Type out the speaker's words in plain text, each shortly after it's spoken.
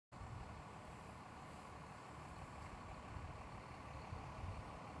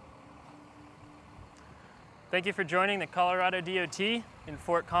Thank you for joining the Colorado DOT in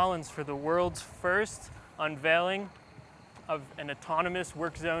Fort Collins for the world's first unveiling of an autonomous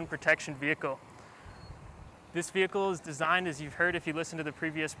work zone protection vehicle. This vehicle is designed, as you've heard if you listened to the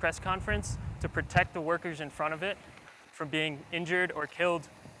previous press conference, to protect the workers in front of it from being injured or killed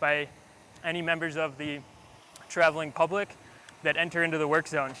by any members of the traveling public that enter into the work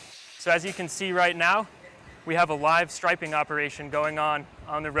zone. So as you can see right now, we have a live striping operation going on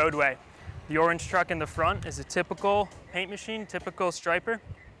the roadway. The orange truck in the front is a typical paint machine, typical striper.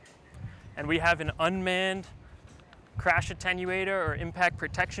 And we have an unmanned crash attenuator or impact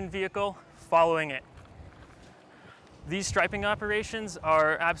protection vehicle following it. These striping operations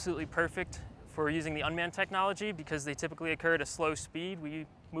are absolutely perfect for using the unmanned technology because they typically occur at a slow speed. We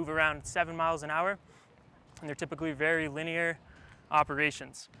move around 7 miles an hour, and they're typically very linear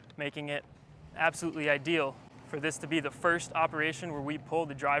operations, making it absolutely ideal for this to be the first operation where we pull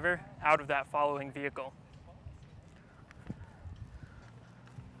the driver out of that following vehicle.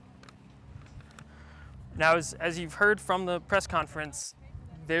 Now, as you've heard from the press conference,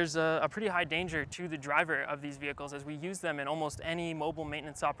 there's a pretty high danger to the driver of these vehicles as we use them in almost any mobile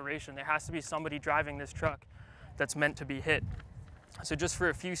maintenance operation. There has to be somebody driving this truck that's meant to be hit. So just for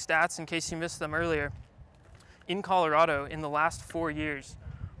a few stats in case you missed them earlier, in Colorado in the last 4 years,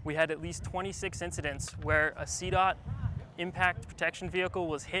 we had at least 26 incidents where a CDOT impact protection vehicle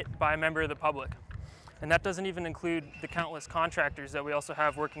was hit by a member of the public. And that doesn't even include the countless contractors that we also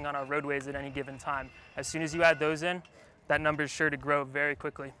have working on our roadways at any given time. As soon as you add those in, that number is sure to grow very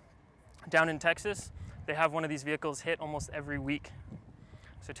quickly. Down in Texas, they have one of these vehicles hit almost every week.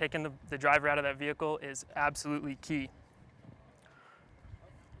 So taking the driver out of that vehicle is absolutely key.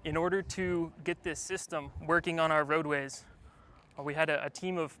 In order to get this system working on our roadways, we had a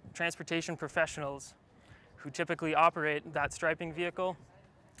team of transportation professionals who typically operate that striping vehicle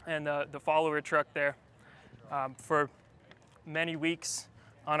and the follower truck there for many weeks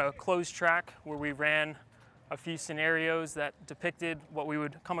on a closed track where we ran a few scenarios that depicted what we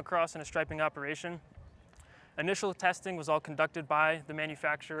would come across in a striping operation. Initial testing was all conducted by the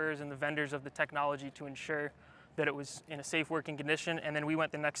manufacturers and the vendors of the technology to ensure that it was in a safe working condition, and then we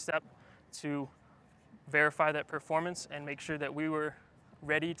went the next step to verify that performance and make sure that we were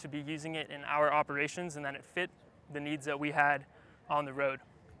ready to be using it in our operations and that it fit the needs that we had on the road.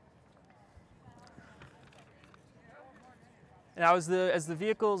 Now as the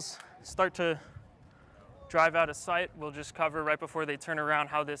vehicles start to drive out of sight, we'll just cover right before they turn around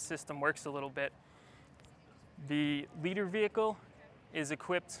how this system works a little bit. The leader vehicle is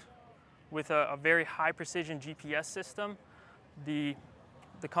equipped with a very high precision GPS system.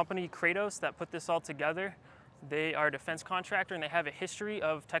 The company Kratos that put this all together, they are a defense contractor and they have a history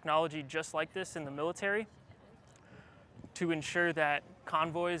of technology just like this in the military to ensure that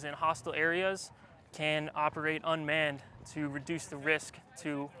convoys in hostile areas can operate unmanned to reduce the risk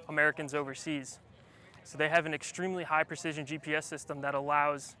to Americans overseas. So they have an extremely high precision GPS system that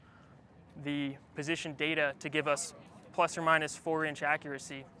allows the position data to give us plus or minus 4-inch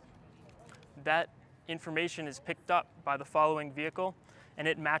accuracy. That information is picked up by the following vehicle, and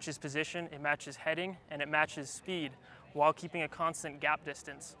it matches position, it matches heading, and it matches speed while keeping a constant gap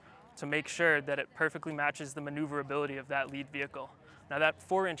distance to make sure that it perfectly matches the maneuverability of that lead vehicle. Now that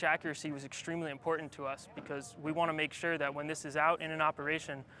 4-inch accuracy was extremely important to us because we want to make sure that when this is out in an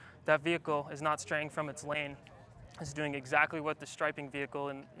operation, that vehicle is not straying from its lane. It's doing exactly what the striping vehicle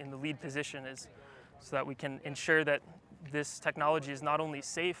in the lead position is, so that we can ensure that this technology is not only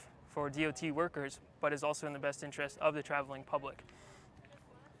safe for DOT workers, but is also in the best interest of the traveling public.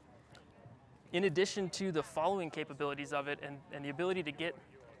 In addition to the following capabilities of it and the ability to get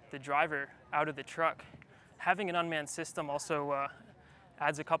the driver out of the truck, having an unmanned system also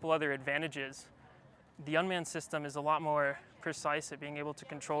adds a couple other advantages. The unmanned system is a lot more precise at being able to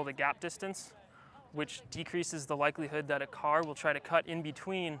control the gap distance, which decreases the likelihood that a car will try to cut in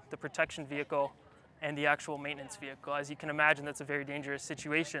between the protection vehicle and the actual maintenance vehicle. As you can imagine, that's a very dangerous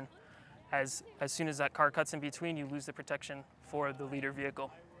situation. As soon as that car cuts in between, you lose the protection for the leader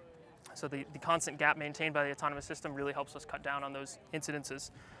vehicle. So the constant gap maintained by the autonomous system really helps us cut down on those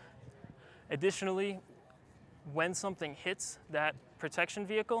incidences. Additionally, when something hits that protection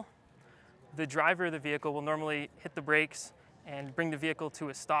vehicle, the driver of the vehicle will normally hit the brakes and bring the vehicle to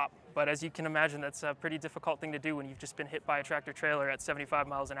a stop. But as you can imagine, that's a pretty difficult thing to do when you've just been hit by a tractor trailer at 75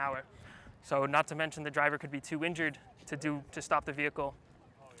 miles an hour. So not to mention the driver could be too injured to stop the vehicle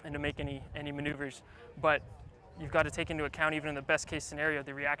and to make any maneuvers. But you've got to take into account, even in the best case scenario,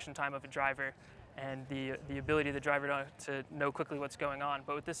 the reaction time of a driver and the ability of the driver to know quickly what's going on.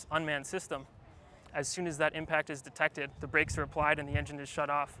 But with this unmanned system, as soon as that impact is detected, the brakes are applied and the engine is shut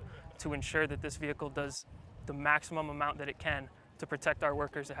off to ensure that this vehicle does the maximum amount that it can to protect our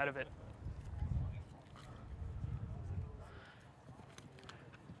workers ahead of it.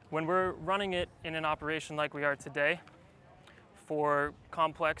 When we're running it in an operation like we are today, for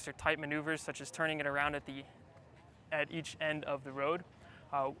complex or tight maneuvers such as turning it around at each end of the road,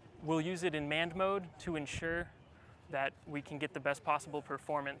 we'll use it in manned mode to ensure that we can get the best possible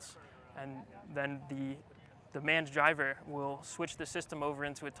performance. And then the manned driver will switch the system over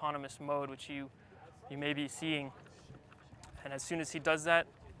into autonomous mode, which you may be seeing. And as soon as he does that,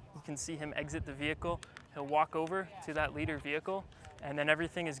 you can see him exit the vehicle. He'll walk over to that leader vehicle, and then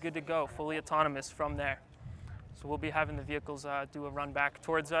everything is good to go, fully autonomous from there. So we'll be having the vehicles do a run back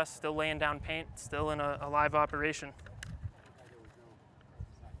towards us, still laying down paint, still in a live operation.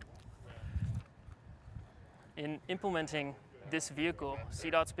 In implementing this vehicle,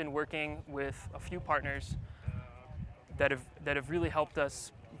 CDOT's been working with a few partners that have really helped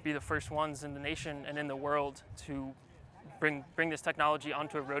us be the first ones in the nation and in the world to bring this technology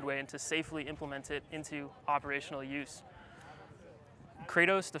onto a roadway and to safely implement it into operational use.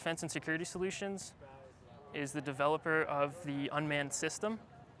 Kratos Defense and Security Solutions is the developer of the unmanned system,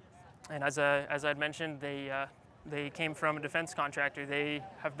 and as I'd mentioned, they came from a defense contractor. They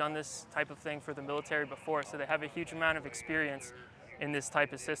have done this type of thing for the military before, so they have a huge amount of experience in this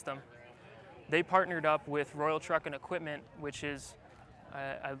type of system. They partnered up with Royal Truck and Equipment, which is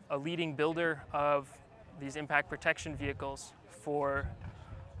a leading builder of these impact protection vehicles for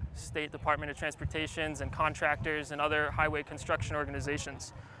State Department of Transportations and contractors and other highway construction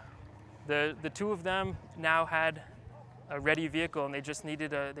organizations. The two of them now had a ready vehicle, and they just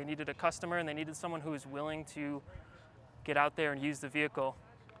needed a customer, and they needed someone who was willing to get out there and use the vehicle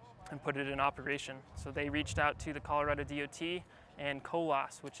and put it in operation. So they reached out to the Colorado DOT and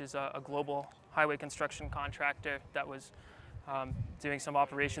Colas, which is a global highway construction contractor that was doing some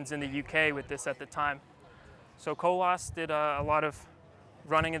operations in the UK with this at the time. So Colas did a lot of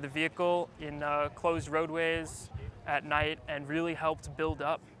running of the vehicle in closed roadways at night and really helped build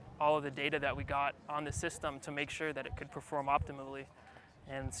up all of the data that we got on the system to make sure that it could perform optimally.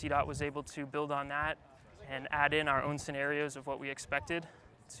 And CDOT was able to build on that and add in our own scenarios of what we expected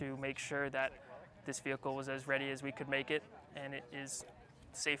to make sure that this vehicle was as ready as we could make it, and it is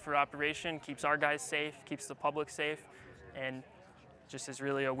safe for operation, keeps our guys safe, keeps the public safe, and just is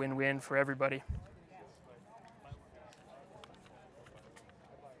really a win-win for everybody.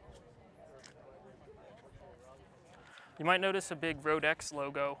 You might notice a big RoadX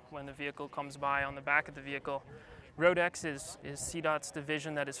logo when the vehicle comes by on the back of the vehicle. RoadX is CDOT's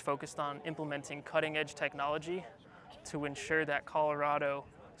division that is focused on implementing cutting-edge technology to ensure that Colorado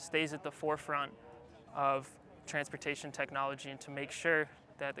stays at the forefront of transportation technology, and to make sure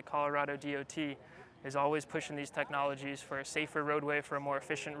that the Colorado DOT is always pushing these technologies for a safer roadway, for a more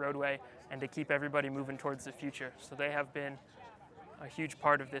efficient roadway, and to keep everybody moving towards the future. So they have been a huge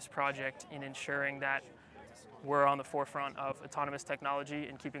part of this project in ensuring that we're on the forefront of autonomous technology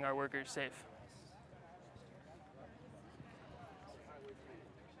and keeping our workers safe.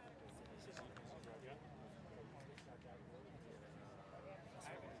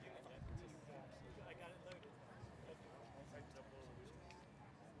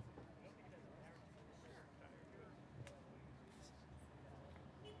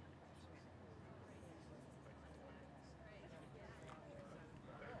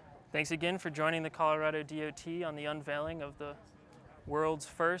 Thanks again for joining the Colorado DOT on the unveiling of the world's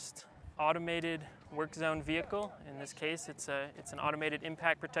first automated work zone vehicle. In this case, it's an automated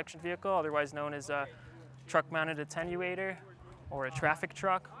impact protection vehicle, otherwise known as a truck-mounted attenuator, or a traffic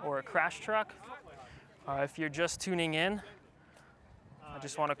truck, or a crash truck. If you're just tuning in, I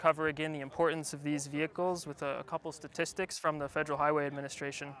just want to cover again the importance of these vehicles with a couple statistics from the Federal Highway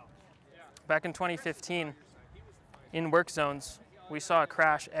Administration. Back in 2015, in work zones, we saw a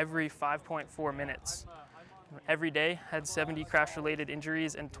crash every 5.4 minutes. Every day had 70 crash-related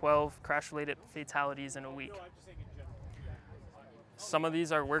injuries and 12 crash-related fatalities in a week. Some of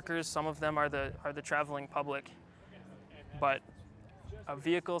these are workers, some of them are the traveling public. But a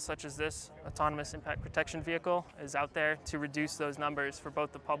vehicle such as this, autonomous impact protection vehicle, is out there to reduce those numbers for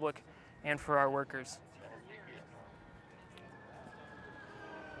both the public and for our workers.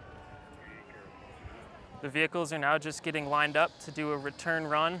 The vehicles are now just getting lined up to do a return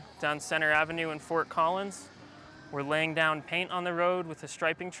run down Center Avenue in Fort Collins. We're laying down paint on the road with a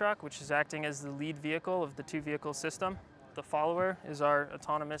striping truck, which is acting as the lead vehicle of the two-vehicle system. The follower is our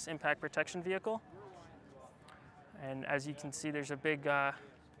autonomous impact protection vehicle. And as you can see, there's a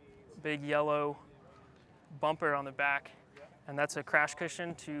big yellow bumper on the back, and that's a crash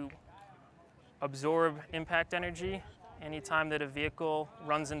cushion to absorb impact energy anytime that a vehicle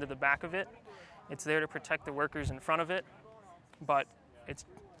runs into the back of it. It's there to protect the workers in front of it, but it's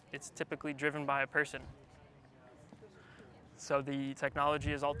typically driven by a person. So the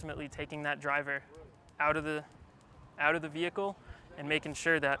technology is ultimately taking that driver out of the vehicle and making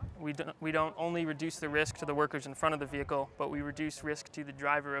sure that we don't only reduce the risk to the workers in front of the vehicle, but we reduce risk to the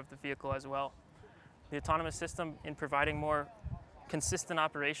driver of the vehicle as well. The autonomous system, in providing more consistent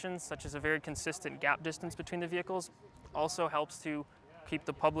operations, such as a very consistent gap distance between the vehicles, also helps to keep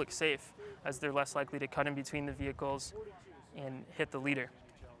the public safe, as they're less likely to cut in between the vehicles and hit the leader.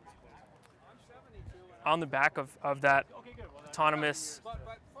 On the back of that autonomous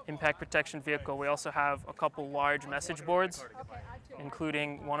impact protection vehicle, we also have a couple large message boards,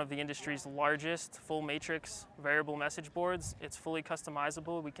 including one of the industry's largest full matrix variable message boards. It's fully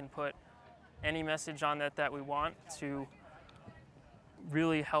customizable. We can put any message on that we want to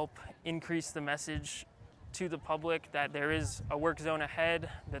really help increase the message to the public that there is a work zone ahead,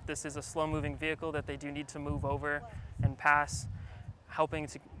 that this is a slow-moving vehicle that they do need to move over and pass, helping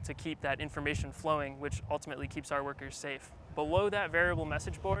to keep that information flowing, which ultimately keeps our workers safe. Below that variable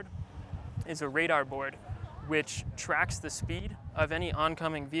message board is a radar board, which tracks the speed of any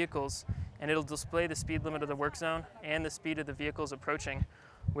oncoming vehicles, and it'll display the speed limit of the work zone and the speed of the vehicles approaching,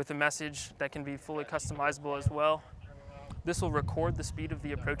 with a message that can be fully customizable as well. This will record the speed of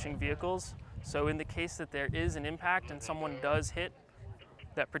the approaching vehicles, so in the case that there is an impact and someone does hit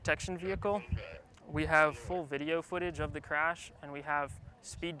that protection vehicle, we have full video footage of the crash, and we have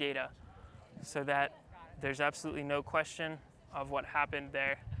speed data, so that there's absolutely no question of what happened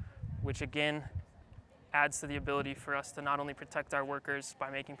there, which again adds to the ability for us to not only protect our workers by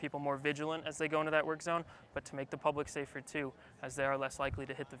making people more vigilant as they go into that work zone, but to make the public safer too, as they are less likely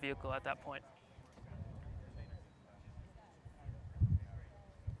to hit the vehicle at that point.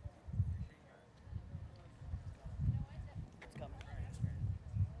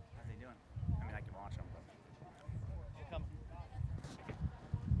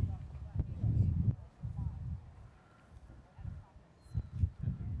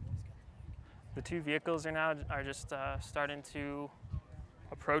 The two vehicles are just starting to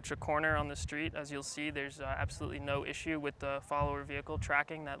approach a corner on the street. As you'll see, there's absolutely no issue with the follower vehicle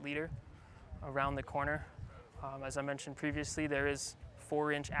tracking that leader around the corner. As I mentioned previously, there is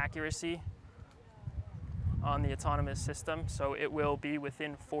 4-inch accuracy on the autonomous system, so it will be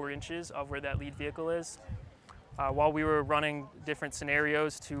within 4 inches of where that lead vehicle is. While we were running different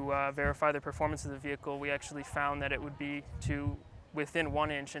scenarios to verify the performance of the vehicle, we actually found that it would be to within 1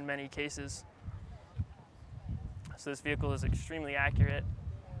 inch in many cases. So this vehicle is extremely accurate,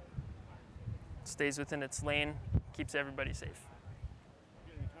 stays within its lane, keeps everybody safe.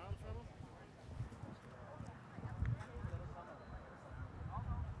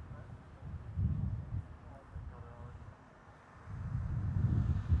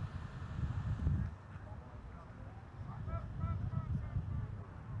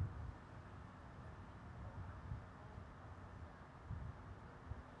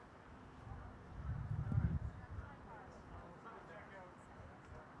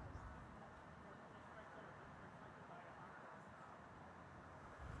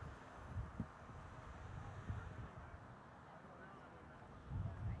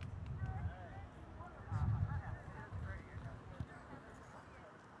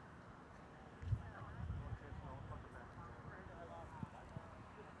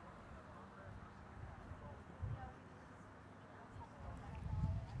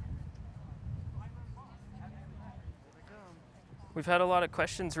 We've had a lot of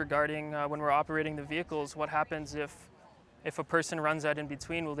questions regarding when we're operating the vehicles, what happens if a person runs out in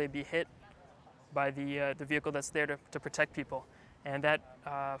between, will they be hit by the vehicle that's there to protect people? And that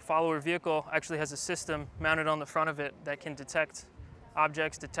follower vehicle actually has a system mounted on the front of it that can detect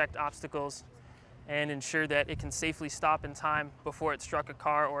objects, detect obstacles, and ensure that it can safely stop in time before it struck a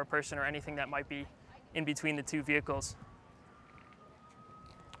car or a person or anything that might be in between the two vehicles.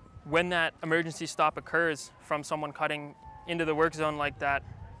 When that emergency stop occurs from someone cutting into the work zone like that,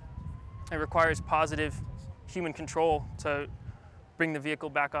 it requires positive human control to bring the vehicle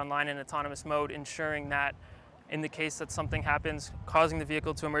back online in autonomous mode, ensuring that in the case that something happens causing the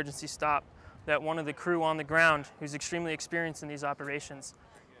vehicle to emergency stop, that one of the crew on the ground who's extremely experienced in these operations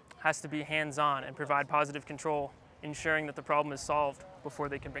has to be hands-on and provide positive control, ensuring that the problem is solved before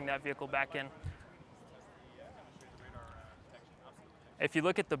they can bring that vehicle back in. If you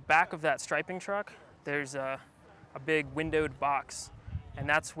look at the back of that striping truck, there's a big windowed box, and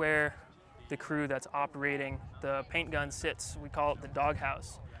that's where the crew that's operating the paint gun sits. We call it the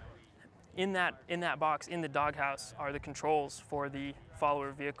doghouse. In that box, in the doghouse, are the controls for the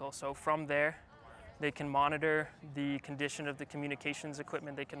follower vehicle. So from there, they can monitor the condition of the communications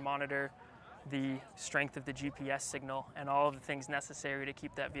equipment. They can monitor the strength of the GPS signal, and all of the things necessary to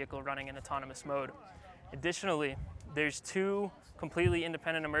keep that vehicle running in autonomous mode. Additionally, there's 2 completely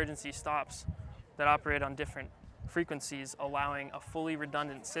independent emergency stops that operate on different frequencies, allowing a fully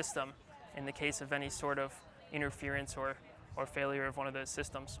redundant system in the case of any sort of interference or failure of one of those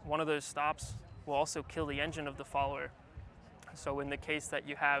systems. One of those stops will also kill the engine of the follower. So in the case that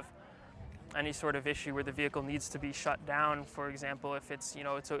you have any sort of issue where the vehicle needs to be shut down, for example, if it's,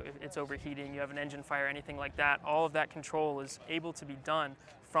 it's overheating, you have an engine fire, anything like that, all of that control is able to be done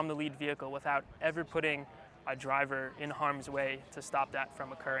from the lead vehicle without ever putting a driver in harm's way to stop that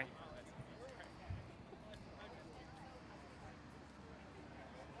from occurring.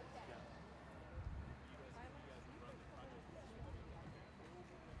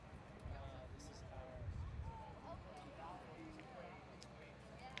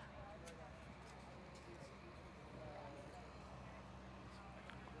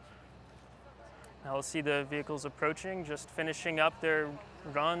 Now we'll see the vehicles approaching, just finishing up their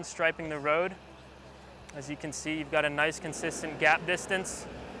run, striping the road. As you can see, you've got a nice consistent gap distance.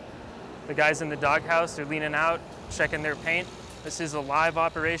 The guys in the doghouse are leaning out, checking their paint. This is a live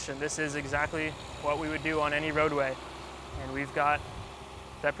operation. This is exactly what we would do on any roadway. And we've got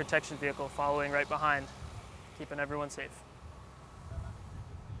that protection vehicle following right behind, keeping everyone safe.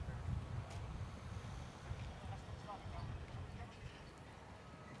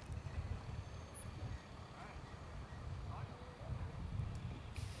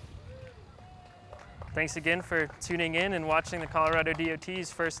 Thanks again for tuning in and watching the Colorado DOT's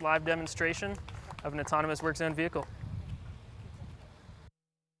first live demonstration of an autonomous work zone vehicle.